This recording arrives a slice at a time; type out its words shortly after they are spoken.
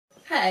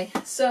Hi,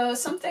 so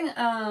something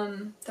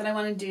that I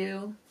want to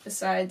do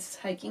besides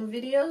hiking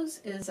videos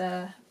is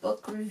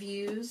book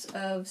reviews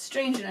of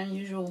strange and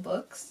unusual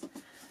books.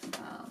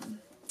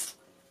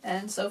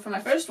 And so for my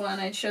first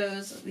one I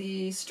chose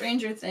the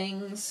Stranger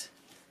Things,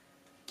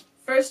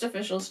 first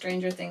official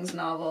Stranger Things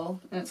novel,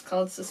 and it's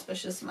called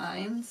Suspicious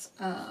Minds.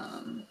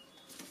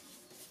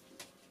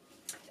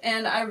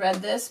 And I read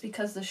this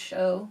because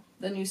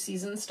the new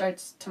season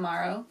starts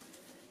tomorrow.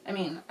 I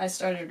mean, I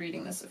started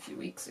reading this a few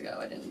weeks ago.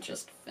 I didn't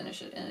just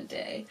finish it in a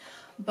day.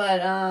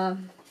 But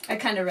I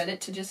kind of read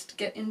it to just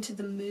get into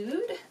the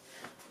mood.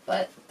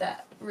 But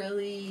that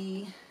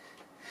really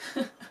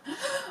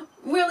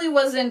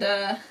wasn't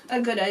a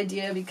good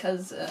idea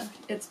because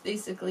it's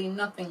basically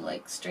nothing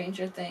like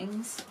Stranger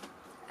Things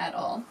at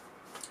all.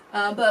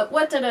 But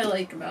what did I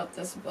like about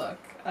this book?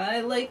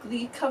 I like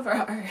the cover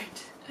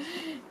art.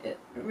 It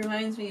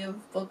reminds me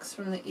of books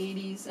from the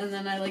 80's, and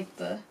then I like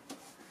the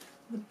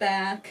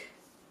back.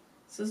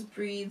 This is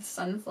Breathe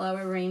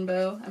Sunflower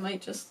Rainbow. I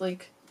might just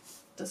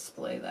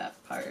display that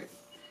part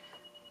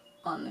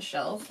on the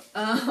shelf.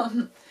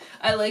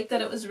 I like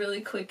that it was really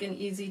quick and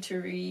easy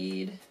to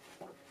read,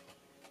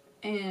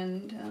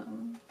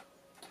 and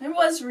it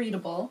was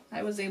readable.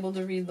 I was able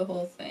to read the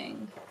whole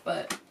thing,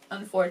 but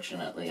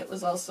unfortunately it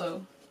was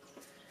also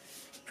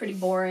pretty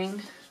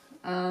boring.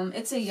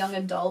 It's a young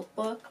adult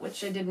book,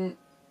 which I didn't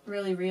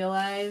really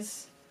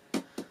realize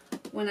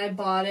when I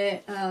bought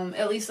it.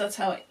 At least that's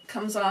how it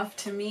comes off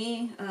to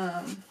me.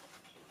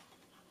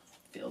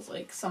 Feels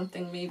like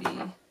something maybe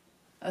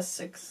a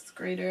 6th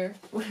grader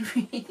would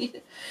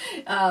read.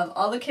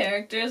 All the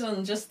characters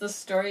and just the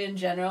story in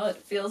general, it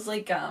feels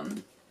like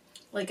an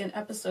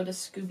episode of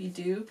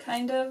Scooby-Doo,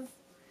 kind of.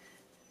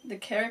 The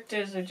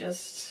characters are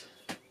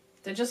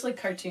they're just like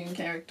cartoon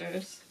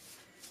characters.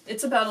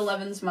 It's about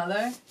Eleven's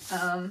mother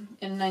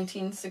in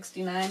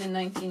 1969 and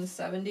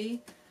 1970,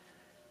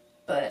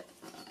 but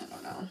I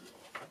don't know.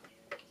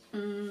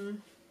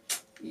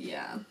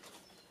 Yeah.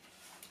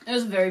 It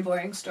was a very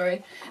boring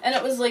story. And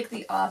it was like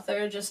the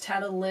author just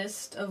had a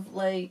list of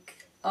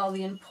all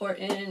the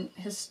important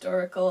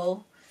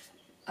historical,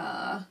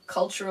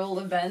 cultural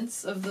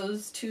events of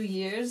those 2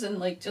 years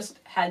and just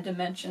had to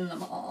mention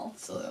them all.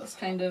 So that was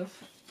kind of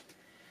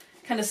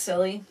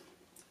silly.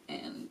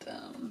 And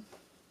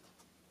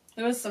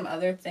there was some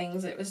other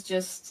things. It was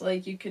just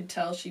you could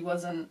tell she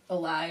wasn't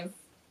alive,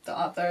 the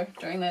author,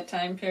 during that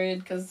time period,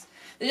 because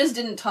they just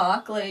didn't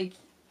talk like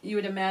you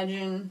would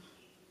imagine.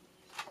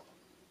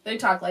 They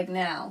talk like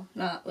now,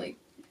 not like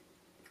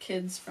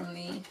kids from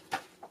the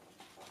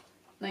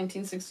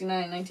 1969,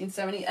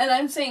 1970. And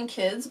I'm saying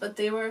kids, but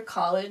they were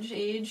college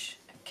age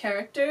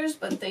characters,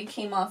 but they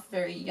came off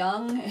very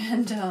young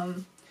and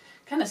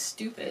kind of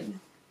stupid.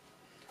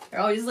 They're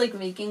always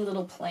making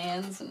little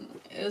plans, and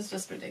it was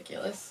just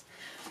ridiculous.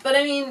 But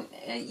I mean,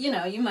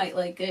 you might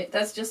like it.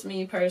 That's just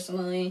me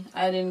personally.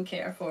 I didn't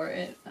care for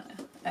it.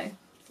 I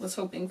was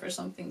hoping for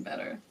something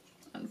better.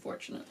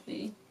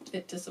 Unfortunately,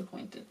 it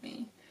disappointed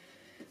me.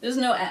 There's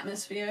no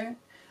atmosphere.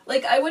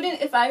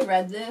 If I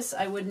read this,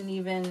 I wouldn't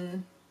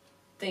even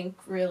think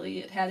really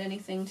it had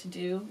anything to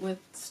do with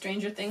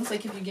Stranger Things.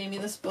 If you gave me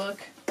this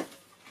book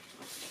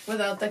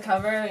without the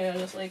cover,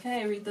 just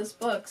hey, read this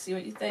book, see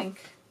what you think,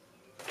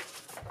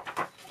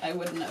 I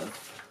wouldn't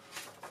have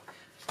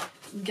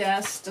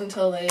guessed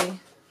until they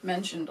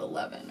mentioned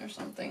 11 or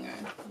something, or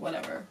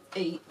whatever.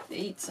 8. The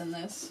 8's in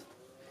this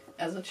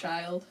as a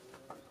child.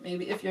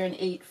 Maybe if you're an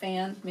 8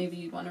 fan, maybe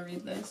you'd want to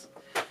read this.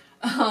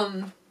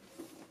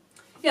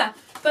 Yeah,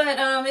 but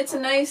it's a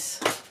nice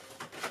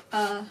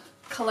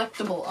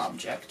collectible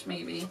object,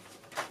 maybe.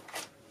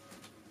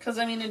 Because,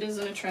 I mean, it is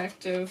an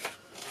attractive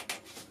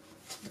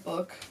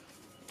book.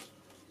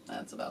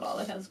 That's about all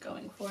it has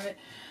going for it.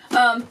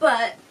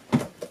 But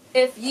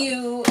if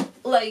you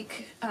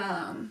like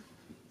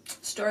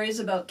stories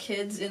about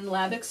kids in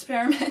lab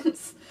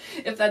experiments,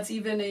 if that's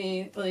even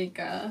a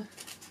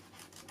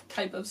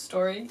type of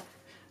story,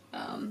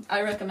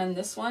 I recommend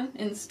this one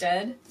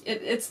instead.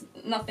 It's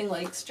nothing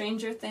like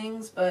Stranger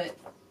Things, but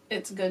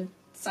it's a good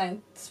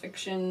science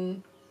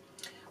fiction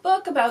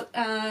book about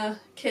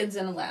kids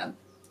in a lab.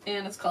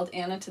 And it's called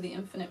Anna to the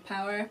Infinite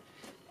Power.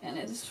 And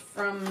it's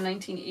from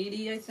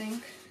 1980, I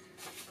think.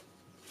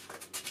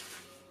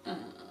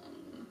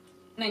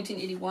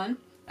 1981.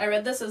 I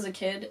read this as a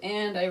kid,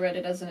 and I read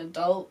it as an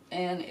adult,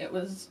 and it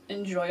was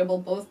enjoyable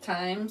both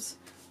times.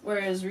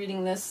 Whereas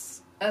reading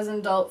this as an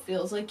adult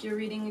feels like you're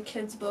reading a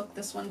kid's book.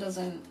 This one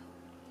doesn't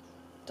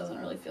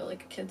really feel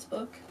like a kid's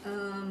book.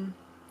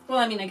 Well,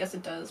 I mean, I guess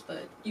it does,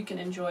 but you can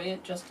enjoy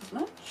it just as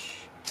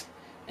much.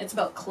 It's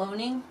about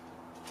cloning.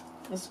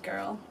 This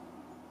girl,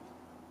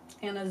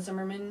 Anna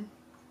Zimmerman,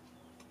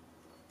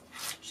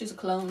 she's a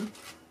clone.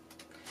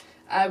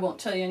 I won't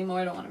tell you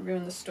anymore. I don't want to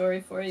ruin the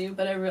story for you,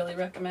 but I really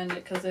recommend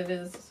it because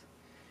it's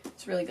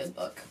a really good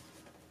book.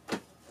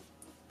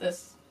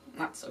 This,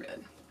 not so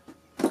good.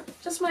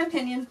 Just my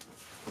opinion.